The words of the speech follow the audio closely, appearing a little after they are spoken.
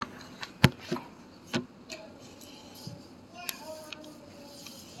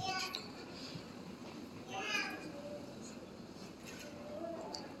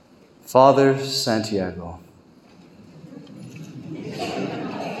Father Santiago.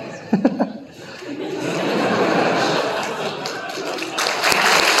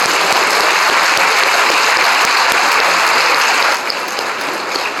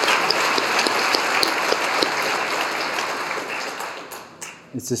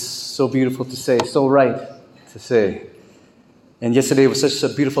 It's just so beautiful to say, so right to say. And yesterday was such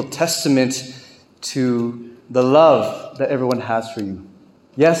a beautiful testament to the love that everyone has for you.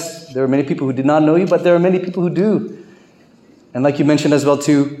 Yes, there are many people who did not know you, but there are many people who do. And like you mentioned as well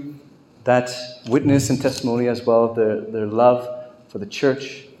too, that witness and testimony as well, their love for the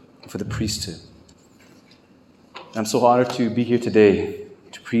church and for the priesthood. I'm so honored to be here today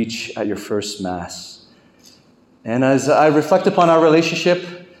to preach at your first Mass. And as I reflect upon our relationship,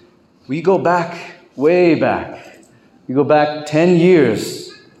 we go back, way back. We go back 10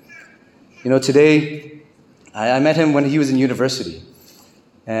 years. You know, today, I met him when he was in university.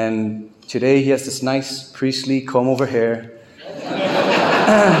 And today he has this nice priestly comb-over hair.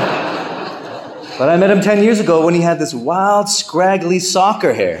 But I met him 10 years ago when he had this wild, scraggly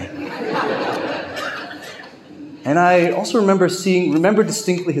soccer hair. And I also remember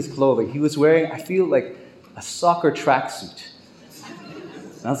distinctly his clothing. He was wearing, I feel like, a soccer tracksuit.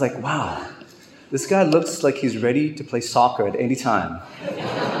 And I was like, wow, this guy looks like he's ready to play soccer at any time.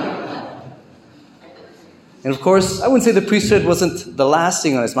 And of course, I wouldn't say the priesthood wasn't the last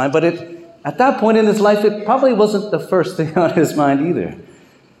thing on his mind, but at that point in his life, it probably wasn't the first thing on his mind either.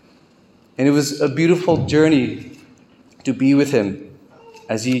 And it was a beautiful journey to be with him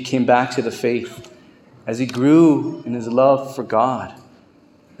as he came back to the faith, as he grew in his love for God.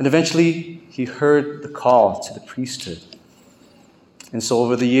 And eventually, he heard the call to the priesthood. And so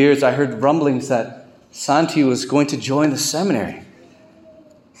over the years, I heard rumblings that Santi was going to join the seminary.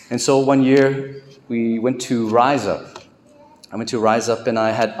 And so one year, we went to Rise Up. I went to Rise Up, and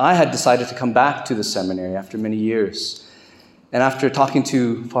I had decided to come back to the seminary after many years. And after talking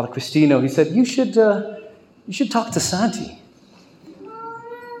to Father Cristino, he said, you should talk to Santi.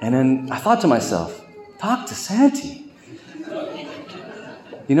 And then I thought to myself, talk to Santi?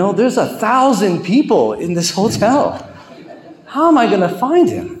 You know, there's 1,000 people in this hotel. How am I going to find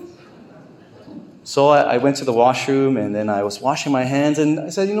him? So I went to the washroom, and then I was washing my hands, and I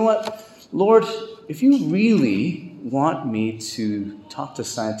said, you know what, Lord, if you really want me to talk to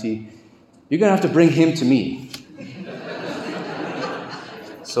Santi, you're going to have to bring him to me.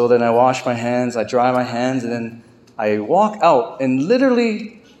 So then I wash my hands, I dry my hands, and then I walk out, and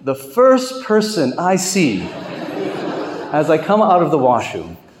literally the first person I see as I come out of the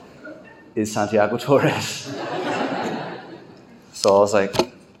washroom is Santiago Torres. So I was like,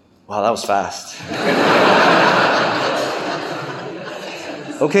 wow, that was fast.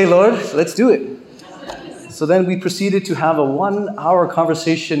 Okay, Lord, let's do it. So then we proceeded to have a 1-hour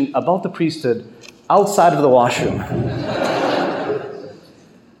conversation about the priesthood outside of the washroom.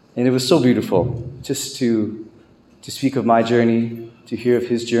 And it was so beautiful just to speak of my journey, to hear of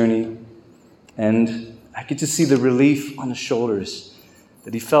his journey. And I could just see the relief on his shoulders,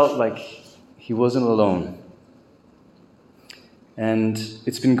 that he felt like he wasn't alone. And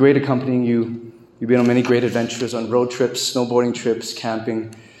it's been great accompanying you. You've been on many great adventures, on road trips, snowboarding trips,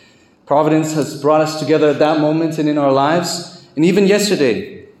 camping. Providence has brought us together at that moment and in our lives. And even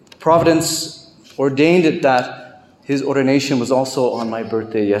yesterday, Providence ordained it that his ordination was also on my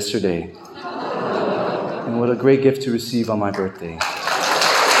birthday yesterday. And what a great gift to receive on my birthday.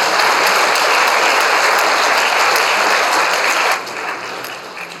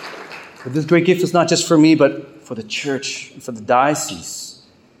 But this great gift is not just for me, but for the church and for the diocese.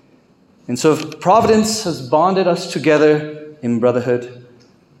 And so if Providence has bonded us together in brotherhood,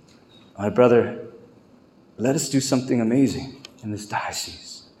 my brother, let us do something amazing in this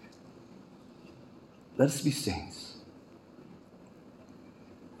diocese. Let us be saints.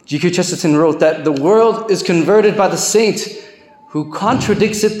 G.K. Chesterton wrote that the world is converted by the saint who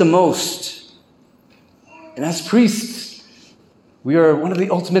contradicts it the most. And as priests, we are one of the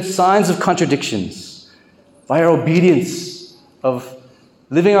ultimate signs of contradictions by our obedience of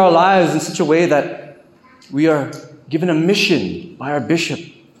living our lives in such a way that we are given a mission by our bishop,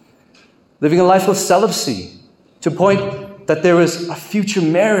 living a life of celibacy to point that there is a future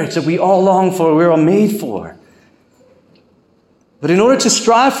marriage that we all long for, we're all made for. But in order to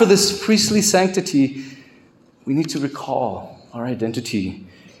strive for this priestly sanctity, we need to recall our identity.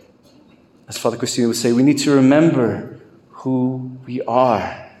 As Father Christina would say, we need to remember who we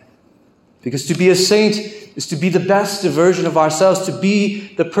are. Because to be a saint is to be the best version of ourselves, to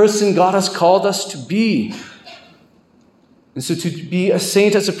be the person God has called us to be. And so to be a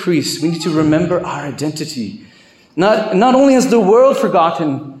saint as a priest, we need to remember our identity. Not only has the world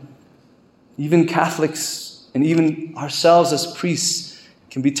forgotten Even Catholics and even ourselves as priests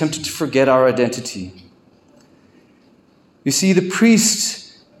can be tempted to forget our identity. You see, the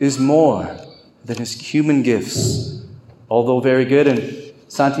priest is more than his human gifts, although very good, and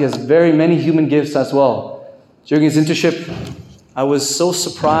Santi has very many human gifts as well. During his internship, I was so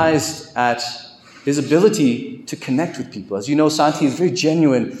surprised at his ability to connect with people. As you know, Santi is very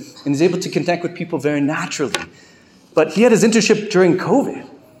genuine and is able to connect with people very naturally. But he had his internship during COVID.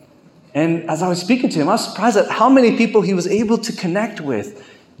 And as I was speaking to him, I was surprised at how many people he was able to connect with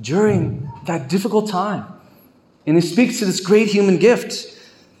during that difficult time. And he speaks to this great human gift.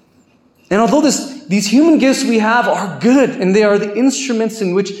 And although these human gifts we have are good, and they are the instruments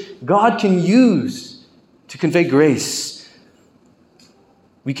in which God can use to convey grace,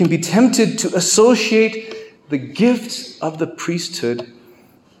 we can be tempted to associate the gifts of the priesthood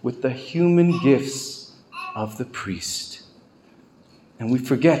with the human gifts of the priest. And we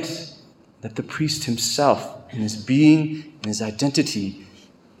forget that the priest himself, in his being and his identity,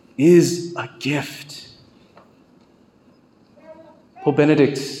 is a gift. Pope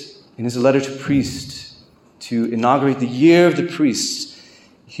Benedict, in his letter to priests, to inaugurate the year of the priests,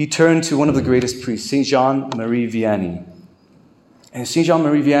 he turned to one of the greatest priests, St. Jean-Marie Vianney. And St.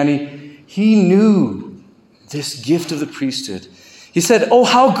 Jean-Marie Vianney, he knew this gift of the priesthood. He said, "Oh,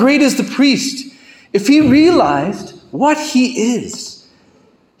 how great is the priest! If he realized what he is,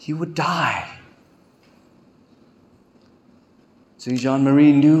 he would die." St.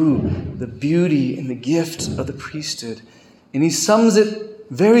 Jean-Marie knew the beauty and the gift of the priesthood, and he sums it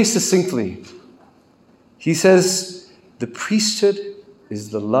very succinctly. He says, "The priesthood is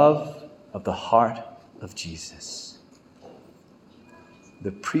the love of the heart of Jesus."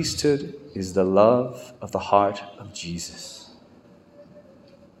 The priesthood is the love of the heart of Jesus.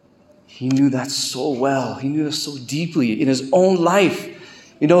 He knew that so well. He knew that so deeply in his own life.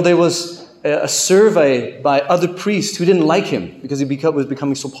 You know, there was a survey by other priests who didn't like him because he was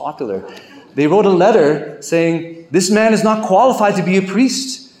becoming so popular. They wrote a letter saying, "This man is not qualified to be a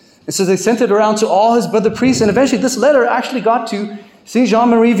priest." And so they sent it around to all his brother priests. And eventually this letter actually got to St.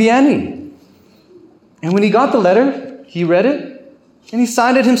 Jean-Marie Vianney. And when he got the letter, he read it and he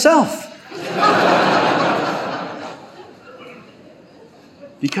signed it himself.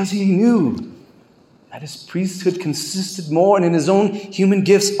 Because he knew that his priesthood consisted more in his own human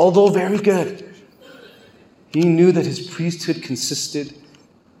gifts, although very good. He knew that his priesthood consisted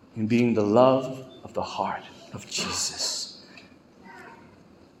in being the love of the heart of Jesus.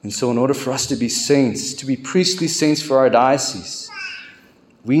 And so in order for us to be saints, to be priestly saints for our diocese,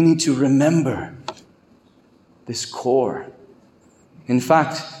 we need to remember this core. In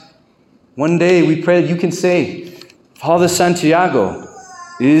fact, one day we pray that you can say, "Father Santiago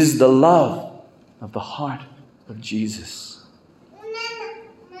is the love of the heart of Jesus."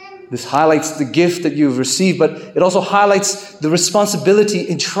 This highlights the gift that you've received, but it also highlights the responsibility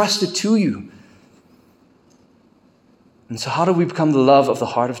entrusted to you. And so how do we become the love of the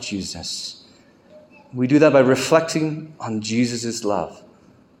heart of Jesus? We do that by reflecting on Jesus' love.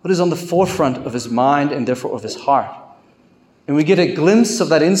 What is on the forefront of his mind and therefore of his heart? And we get a glimpse of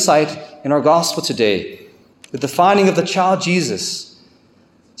that insight in our gospel today with the finding of the child Jesus.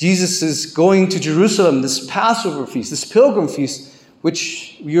 Jesus is going to Jerusalem, this Passover feast, this pilgrim feast,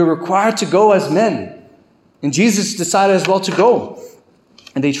 which we are required to go as men. And Jesus decided as well to go.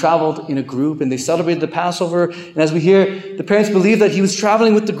 And they traveled in a group and they celebrated the Passover. And as we hear, the parents believed that he was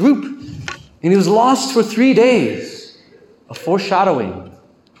traveling with the group. And he was lost for 3 days, a foreshadowing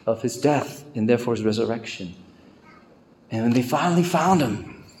of his death and therefore his resurrection. And when they finally found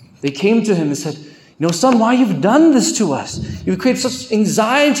him, they came to him and said, "You know, son, why you've done this to us? You've created such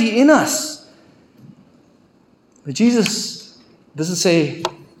anxiety in us." But Jesus doesn't say,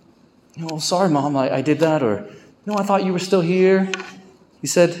 "You know, sorry, Mom, I did that," or, "No, I thought you were still here." He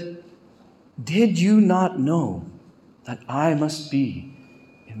said, "Did you not know that I must be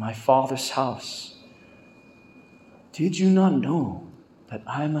in my Father's house? Did you not know that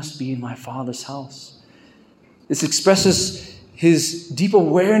I must be in my Father's house?" This expresses his deep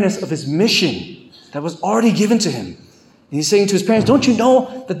awareness of his mission that was already given to him. And he's saying to his parents, "Don't you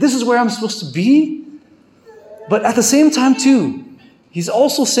know that this is where I'm supposed to be?" But at the same time, too, he's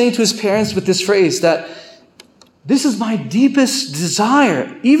also saying to his parents with this phrase that this is my deepest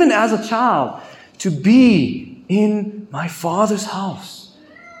desire, even as a child, to be in my Father's house.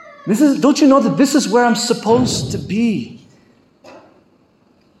 Don't you know that this is where I'm supposed to be?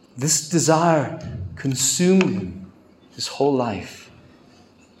 This desire consumed him his whole life.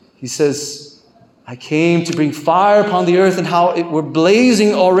 He says, "I came to bring fire upon the earth," and how it were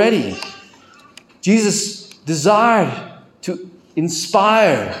blazing already. Jesus desired to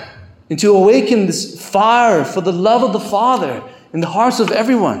inspire and to awaken this fire for the love of the Father in the hearts of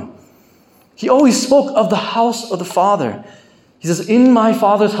everyone. He always spoke of the house of the Father. He says, in my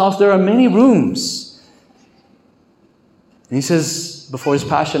Father's house there are many rooms. And he says, before his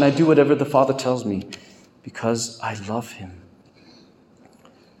passion, I do whatever the Father tells me because I love him.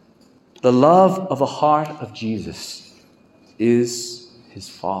 The love of the heart of Jesus is his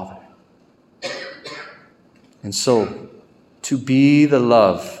Father. And so, to be the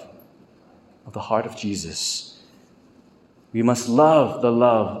love of the heart of Jesus, we must love the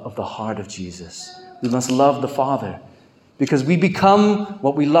love of the heart of Jesus. We must love the Father because we become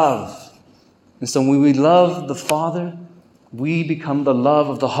what we love. And so when we love the Father, we become the love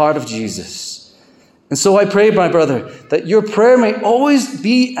of the heart of Jesus. And so I pray, my brother, that your prayer may always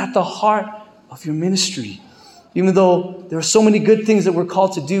be at the heart of your ministry. Even though there are so many good things that we're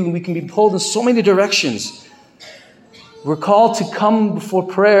called to do, and we can be pulled in so many directions, we're called to come before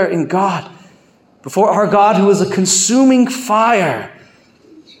prayer in God, before our God who is a consuming fire.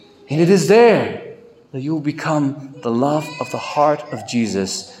 And it is there that you will become the love of the heart of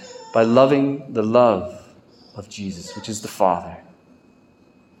Jesus by loving the love of Jesus, which is the Father.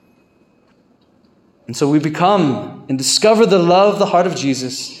 And so we become and discover the love of the heart of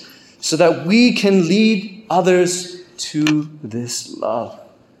Jesus so that we can lead others to this love.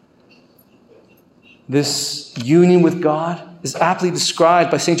 This union with God is aptly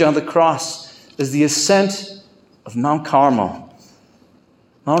described by St. John of the Cross as the ascent of Mount Carmel.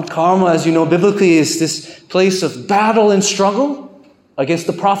 Mount Carmel, as you know biblically, is this place of battle and struggle against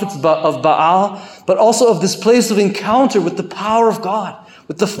the prophets of Baal, but also of this place of encounter with the power of God,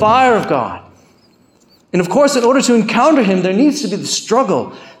 with the fire of God. And of course, in order to encounter him, there needs to be the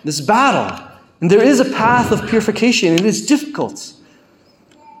struggle, this battle. And there is a path of purification. It is difficult.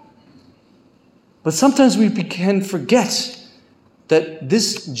 But sometimes we can forget that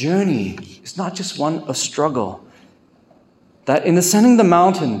this journey is not just one of struggle. That in ascending the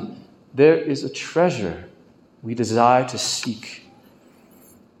mountain, there is a treasure we desire to seek.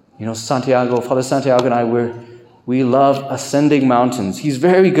 You know, Father Santiago and I, we love ascending mountains. He's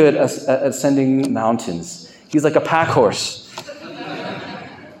very good at ascending mountains. He's like a pack horse.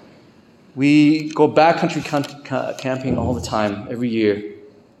 We go backcountry camping all the time, every year.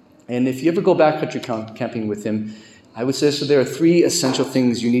 And if you ever go backcountry camping with him, I would suggest that there are 3 essential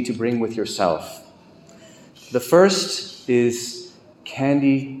things you need to bring with yourself. The first is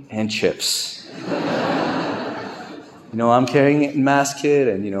candy and chips. You know, I'm carrying a mass kit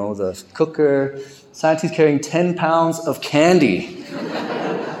and, you know, the cooker. Santi's carrying 10 pounds of candy.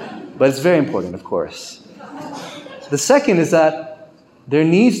 But it's very important, of course. The second is that there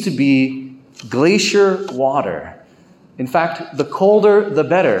needs to be glacier water. In fact, the colder, the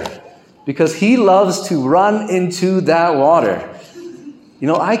better, because he loves to run into that water. You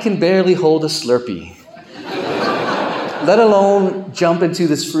know, I can barely hold a Slurpee, let alone jump into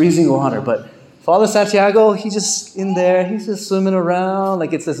this freezing water. But Father Santiago, he's just in there. He's just swimming around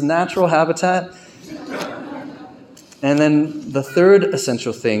like it's his natural habitat. And then the third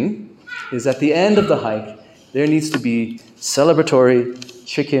essential thing is at the end of the hike, there needs to be celebratory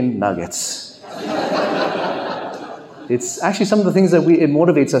chicken nuggets. It's actually some of the things that it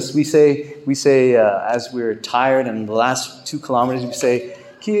motivates us. We say as we're tired and the last 2 kilometers, we say,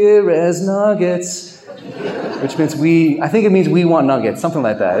 "Quieres nuggets," which means I think it means we want nuggets, something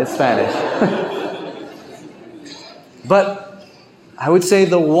like that. It's Spanish. But I would say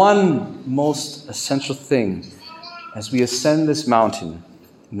the one most essential thing as we ascend this mountain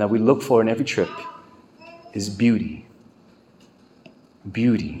and that we look for in every trip is beauty.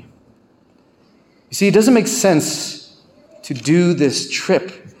 Beauty. You see, it doesn't make sense to do this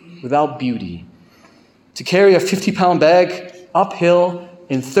trip without beauty. To carry a 50-pound bag uphill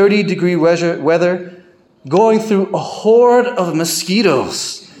in 30-degree weather, going through a horde of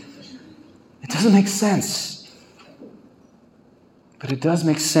mosquitoes. It doesn't make sense. But it does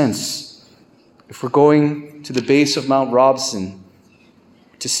make sense if we're going to the base of Mount Robson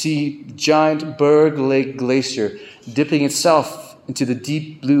to see giant Berg Lake Glacier dipping itself into the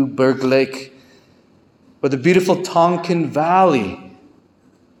deep blue Berg Lake, or the beautiful Tonkin Valley,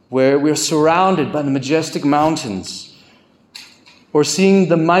 where we're surrounded by the majestic mountains, or seeing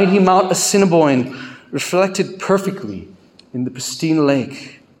the mighty Mount Assiniboine reflected perfectly in the pristine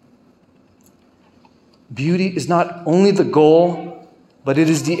lake. Beauty is not only the goal, but it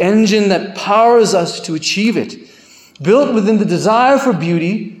is the engine that powers us to achieve it. Built within the desire for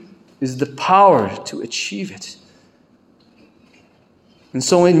beauty is the power to achieve it. And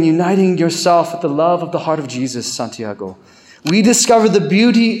so in uniting yourself with the love of the heart of Jesus, Santiago, we discover the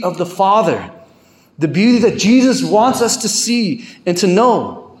beauty of the Father, the beauty that Jesus wants us to see and to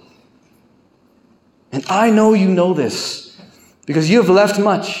know. And I know you know this because you have left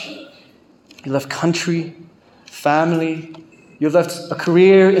much. You left country, family. You have left a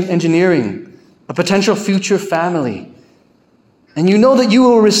career in engineering, a potential future family. And you know that you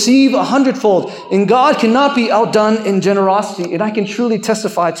will receive 100-fold. And God cannot be outdone in generosity. And I can truly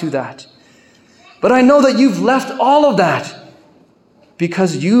testify to that. But I know that you've left all of that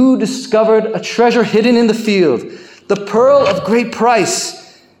because you discovered a treasure hidden in the field, the pearl of great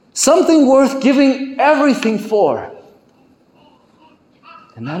price, something worth giving everything for.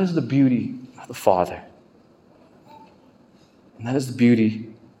 And that is the beauty of the Father. And that is the beauty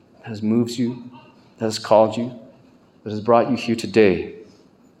that has moved you, that has called you, that has brought you here today.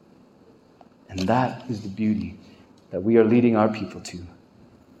 And that is the beauty that we are leading our people to.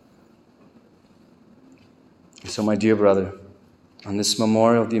 And so, my dear brother, on this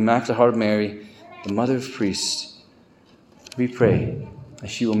memorial of the Immaculate Heart of Mary, the Mother of Priests, we pray that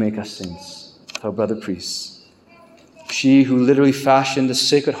she will make us saints, our brother priests. She who literally fashioned the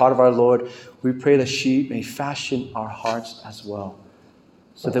Sacred Heart of our Lord, we pray that she may fashion our hearts as well,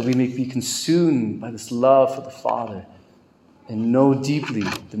 so that we may be consumed by this love for the Father and know deeply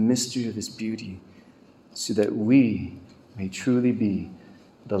the mystery of His beauty, so that we may truly be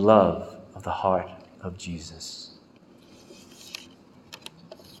the love of the heart of Jesus.